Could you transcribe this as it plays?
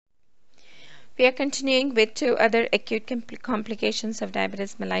We are continuing with two other acute complications of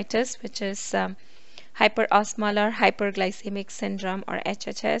diabetes mellitus, which is hyperosmolar hyperglycemic syndrome or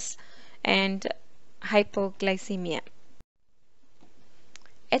HHS and hypoglycemia.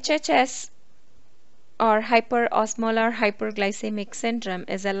 HHS or hyperosmolar hyperglycemic syndrome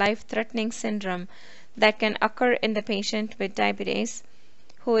is a life-threatening syndrome that can occur in the patient with diabetes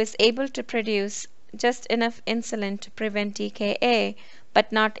who is able to produce just enough insulin to prevent DKA but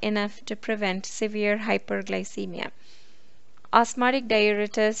not enough to prevent severe hyperglycemia, osmotic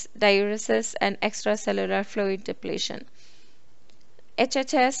diuresis, and extracellular fluid depletion.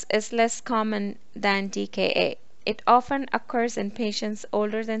 HHS is less common than DKA. It often occurs in patients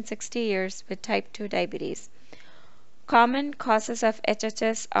older than 60 years with type 2 diabetes. Common causes of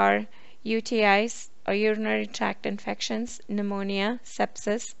HHS are UTIs or urinary tract infections, pneumonia,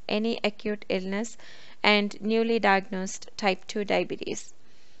 sepsis, any acute illness, and newly diagnosed type 2 diabetes.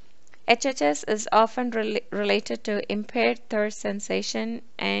 HHS is often related to impaired thirst sensation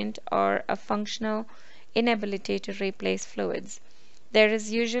and or a functional inability to replace fluids. There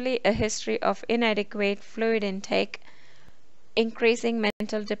is usually a history of inadequate fluid intake, increasing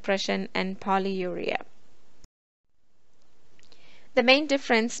mental depression, and polyuria. The main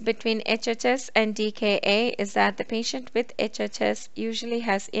difference between HHS and DKA is that the patient with HHS usually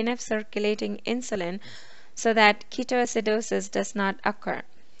has enough circulating insulin so that ketoacidosis does not occur.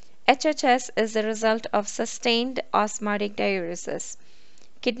 HHS is the result of sustained osmotic diuresis.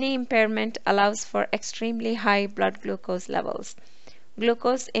 Kidney impairment allows for extremely high blood glucose levels.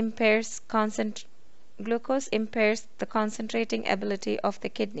 Glucose impairs the concentrating ability of the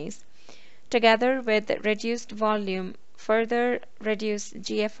kidneys. Together with reduced volume, further reduce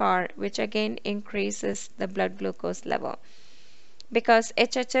GFR, which again increases the blood glucose level. Because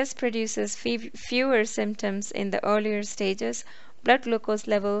HHS produces fewer symptoms in the earlier stages, blood glucose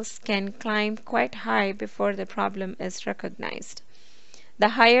levels can climb quite high before the problem is recognized. The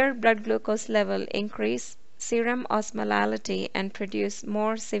higher blood glucose level increase serum osmolality and produce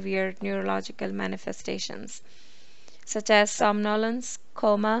more severe neurological manifestations, such as somnolence,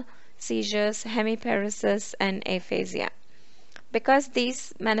 coma, seizures, hemiparesis, and aphasia. Because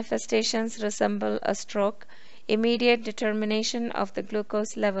these manifestations resemble a stroke, immediate determination of the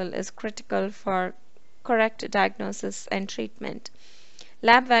glucose level is critical for correct diagnosis and treatment.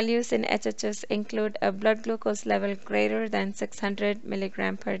 Lab values in HHS include a blood glucose level greater than 600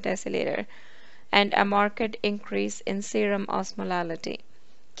 mg per deciliter and a marked increase in serum osmolality.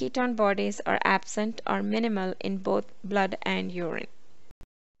 Ketone bodies are absent or minimal in both blood and urine.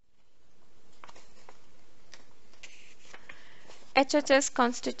 HHS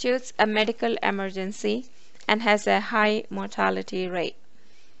constitutes a medical emergency and has a high mortality rate.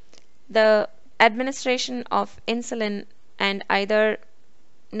 The administration of insulin and either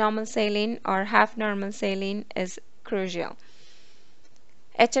normal saline or half normal saline is crucial.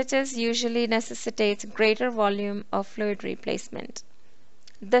 HHS usually necessitates greater volume of fluid replacement.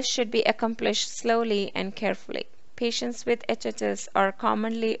 This should be accomplished slowly and carefully. Patients with HHS are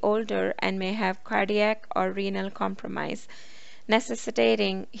commonly older and may have cardiac or renal compromise,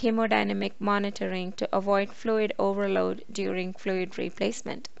 necessitating hemodynamic monitoring to avoid fluid overload during fluid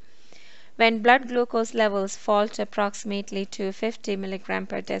replacement. When blood glucose levels fall to approximately 250 mg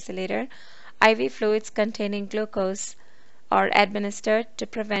per deciliter, IV fluids containing glucose are administered to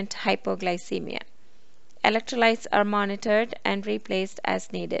prevent hypoglycemia. Electrolytes are monitored and replaced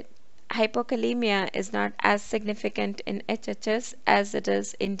as needed. Hypokalemia is not as significant in HHS as it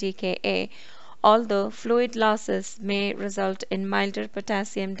is in DKA, although fluid losses may result in milder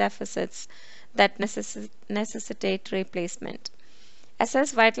potassium deficits that necessitate replacement.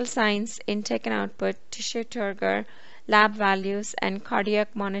 Assess vital signs, intake and output, tissue turgor, lab values, and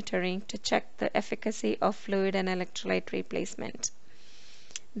cardiac monitoring to check the efficacy of fluid and electrolyte replacement.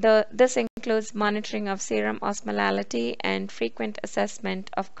 This includes monitoring of serum osmolality and frequent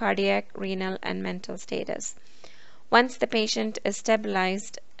assessment of cardiac, renal, and mental status. Once the patient is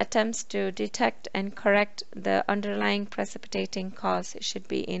stabilized, attempts to detect and correct the underlying precipitating cause should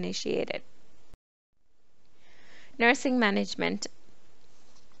be initiated. Nursing management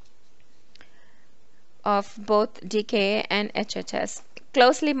of both DKA and HHS.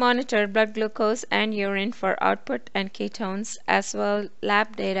 Closely monitor blood glucose and urine for output and ketones, as well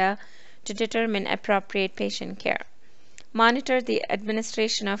lab data to determine appropriate patient care. Monitor the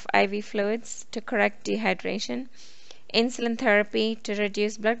administration of IV fluids to correct dehydration, insulin therapy to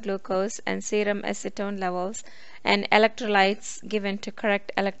reduce blood glucose and serum acetone levels, and electrolytes given to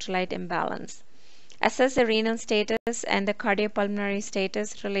correct electrolyte imbalance. Assess the renal status and the cardiopulmonary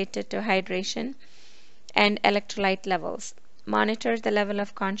status related to hydration and electrolyte levels. Monitor the level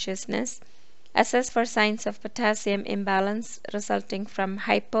of consciousness, Assess for signs of potassium imbalance resulting from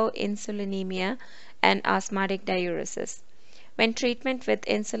hypoinsulinemia and osmotic diuresis. When treatment with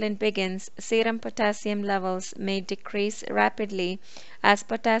insulin begins, serum potassium levels may decrease rapidly as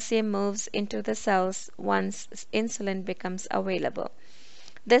potassium moves into the cells once insulin becomes available.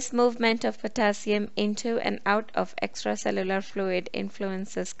 This movement of potassium into and out of extracellular fluid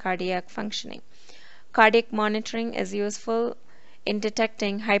influences cardiac functioning. Cardiac monitoring is useful in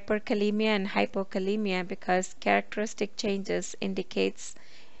detecting hyperkalemia and hypokalemia because characteristic changes indicating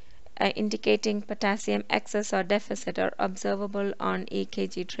potassium excess or deficit are observable on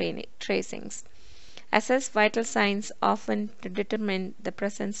EKG tracings. Assess vital signs often to determine the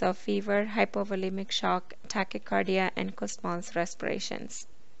presence of fever, hypovolemic shock, tachycardia, and Kussmaul's respirations.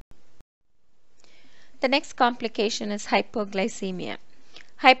 The next complication is hypoglycemia.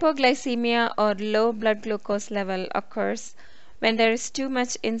 Hypoglycemia or low blood glucose level occurs when there is too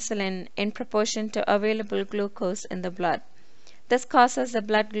much insulin in proportion to available glucose in the blood. This causes the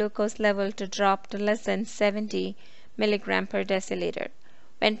blood glucose level to drop to less than 70 mg per deciliter.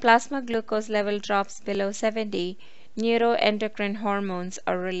 When plasma glucose level drops below 70, neuroendocrine hormones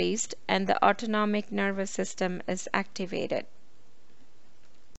are released and the autonomic nervous system is activated.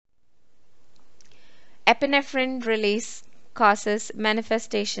 Epinephrine release causes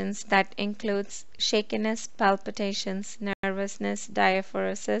manifestations that includes shakiness, palpitations, nervousness,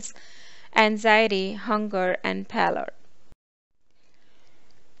 diaphoresis, anxiety, hunger, and pallor.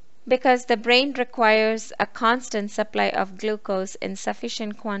 Because the brain requires a constant supply of glucose in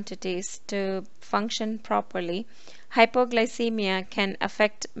sufficient quantities to function properly, hypoglycemia can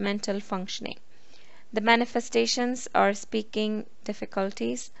affect mental functioning. The manifestations are speaking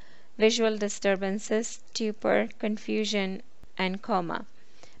difficulties, visual disturbances, stupor, confusion, and coma.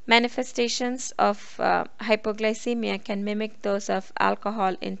 Manifestations of hypoglycemia can mimic those of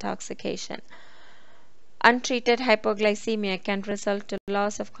alcohol intoxication. Untreated hypoglycemia can result to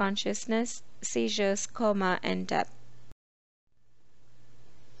loss of consciousness, seizures, coma, and death.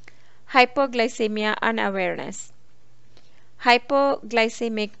 Hypoglycemia unawareness.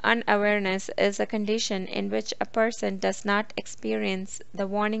 Hypoglycemic unawareness is a condition in which a person does not experience the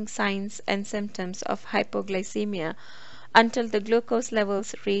warning signs and symptoms of hypoglycemia until the glucose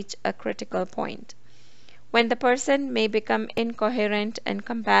levels reach a critical point, when the person may become incoherent and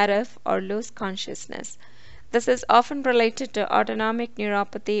combative or lose consciousness. This is often related to autonomic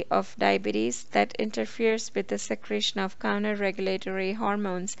neuropathy of diabetes that interferes with the secretion of counterregulatory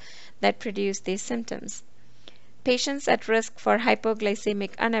hormones that produce these symptoms. Patients at risk for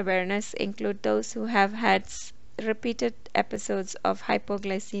hypoglycemic unawareness include those who have had repeated episodes of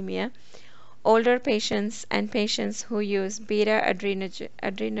hypoglycemia, older patients, and patients who use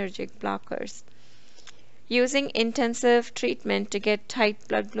beta-adrenergic blockers. Using intensive treatment to get tight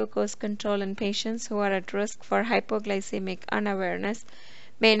blood glucose control in patients who are at risk for hypoglycemic unawareness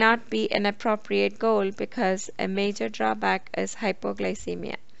may not be an appropriate goal because a major drawback is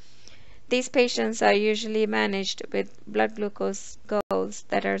hypoglycemia. These patients are usually managed with blood glucose goals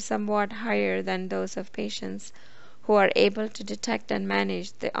that are somewhat higher than those of patients who are able to detect and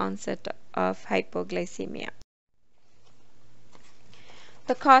manage the onset of hypoglycemia.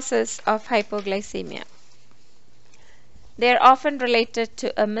 The causes of hypoglycemia. They are often related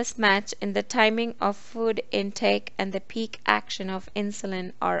to a mismatch in the timing of food intake and the peak action of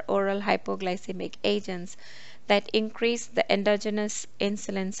insulin or oral hypoglycemic agents that increase the endogenous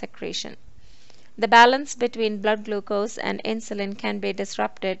insulin secretion. The balance between blood glucose and insulin can be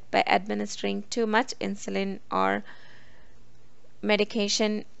disrupted by administering too much insulin or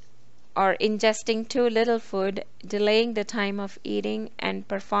medication or ingesting too little food, delaying the time of eating, and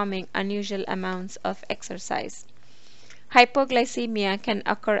performing unusual amounts of exercise. Hypoglycemia can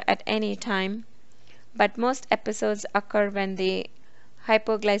occur at any time, but most episodes occur when the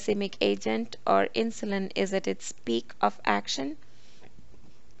hypoglycemic agent or insulin is at its peak of action,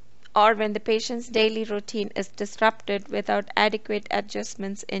 or when the patient's daily routine is disrupted without adequate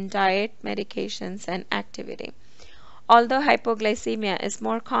adjustments in diet, medications, and activity. Although hypoglycemia is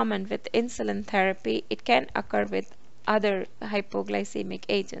more common with insulin therapy, it can occur with other hypoglycemic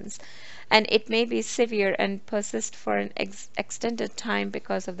agents, and it may be severe and persist for an extended time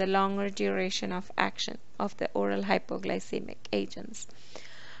because of the longer duration of action of the oral hypoglycemic agents.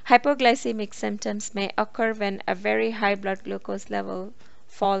 Hypoglycemic symptoms may occur when a very high blood glucose level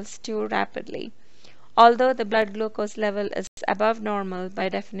falls too rapidly. Although the blood glucose level is above normal by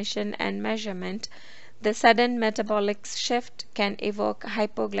definition and measurement, the sudden metabolic shift can evoke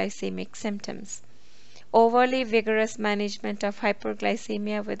hypoglycemic symptoms. Overly vigorous management of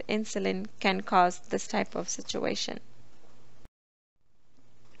hyperglycemia with insulin can cause this type of situation.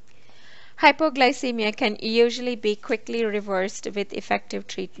 Hypoglycemia can usually be quickly reversed with effective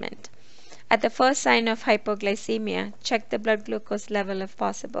treatment. At the first sign of hypoglycemia, check the blood glucose level if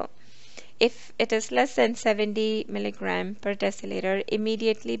possible. If it is less than 70 mg per deciliter,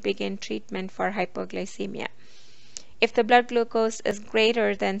 immediately begin treatment for hypoglycemia. If the blood glucose is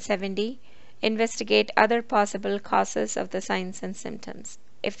greater than 70, investigate other possible causes of the signs and symptoms.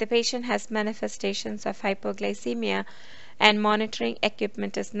 If the patient has manifestations of hypoglycemia and monitoring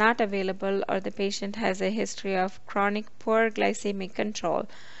equipment is not available, or the patient has a history of chronic poor glycemic control,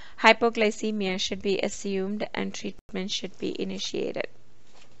 hypoglycemia should be assumed and treatment should be initiated.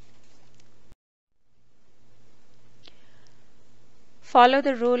 Follow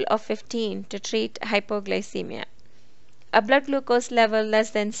the rule of 15 to treat hypoglycemia. A blood glucose level less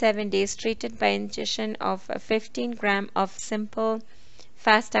than 70 is treated by ingestion of 15 grams of simple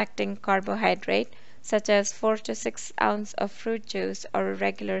fast-acting carbohydrate, such as 4 to 6 ounces of fruit juice or a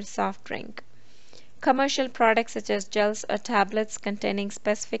regular soft drink. Commercial products such as gels or tablets containing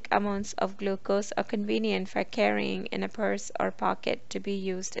specific amounts of glucose are convenient for carrying in a purse or pocket to be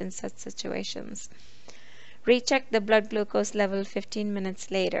used in such situations. Recheck the blood glucose level 15 minutes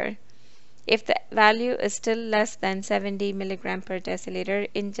later. If the value is still less than 70 mg per deciliter,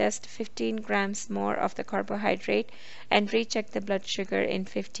 ingest 15 grams more of the carbohydrate and recheck the blood sugar in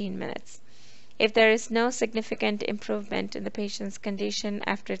 15 minutes. If there is no significant improvement in the patient's condition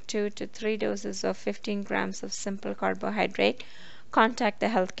after 2 to 3 doses of 15 grams of simple carbohydrate, contact the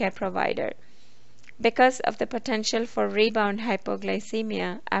healthcare provider. Because of the potential for rebound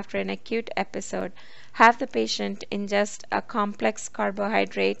hypoglycemia after an acute episode, have the patient ingest a complex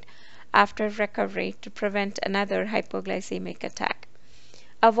carbohydrate after recovery to prevent another hypoglycemic attack.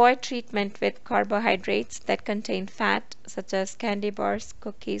 Avoid treatment with carbohydrates that contain fat, such as candy bars,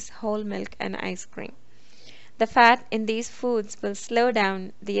 cookies, whole milk, and ice cream. The fat in these foods will slow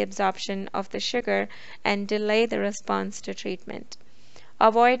down the absorption of the sugar and delay the response to treatment.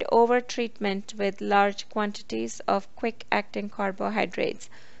 Avoid over-treatment with large quantities of quick-acting carbohydrates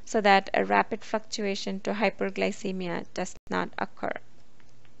so that a rapid fluctuation to hyperglycemia does not occur.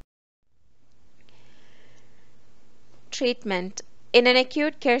 Treatment. In an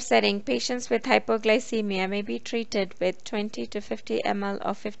acute care setting, patients with hypoglycemia may be treated with 20 to 50 ml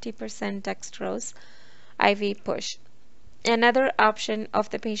of 50% dextrose IV push. Another option if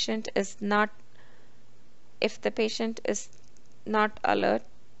the patient is not alert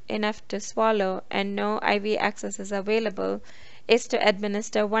enough to swallow and no IV access is available, is to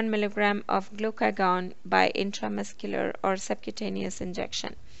administer 1 mg of glucagon by intramuscular or subcutaneous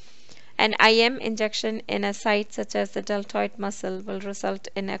injection. An IM injection in a site such as the deltoid muscle will result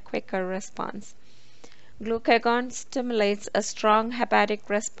in a quicker response. Glucagon stimulates a strong hepatic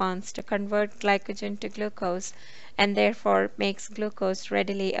response to convert glycogen to glucose and therefore makes glucose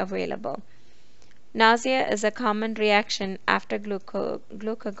readily available. Nausea is a common reaction after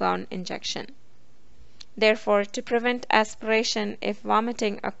glucagon injection. Therefore, to prevent aspiration if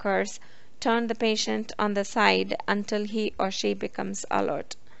vomiting occurs, turn the patient on the side until he or she becomes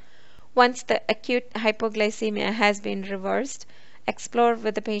alert. Once the acute hypoglycemia has been reversed, explore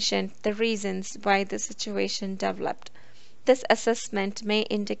with the patient the reasons why the situation developed. This assessment may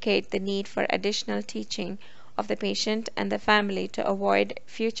indicate the need for additional teaching of the patient and the family to avoid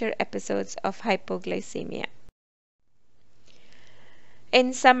future episodes of hypoglycemia.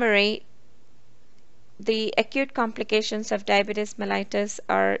 In summary, the acute complications of diabetes mellitus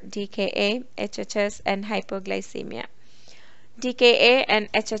are DKA, HHS, and hypoglycemia. DKA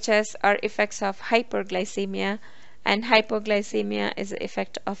and HHS are effects of hyperglycemia, and hypoglycemia is the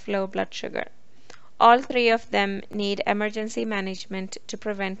effect of low blood sugar. All three of them need emergency management to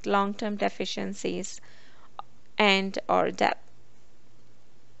prevent long-term deficiencies and/or death.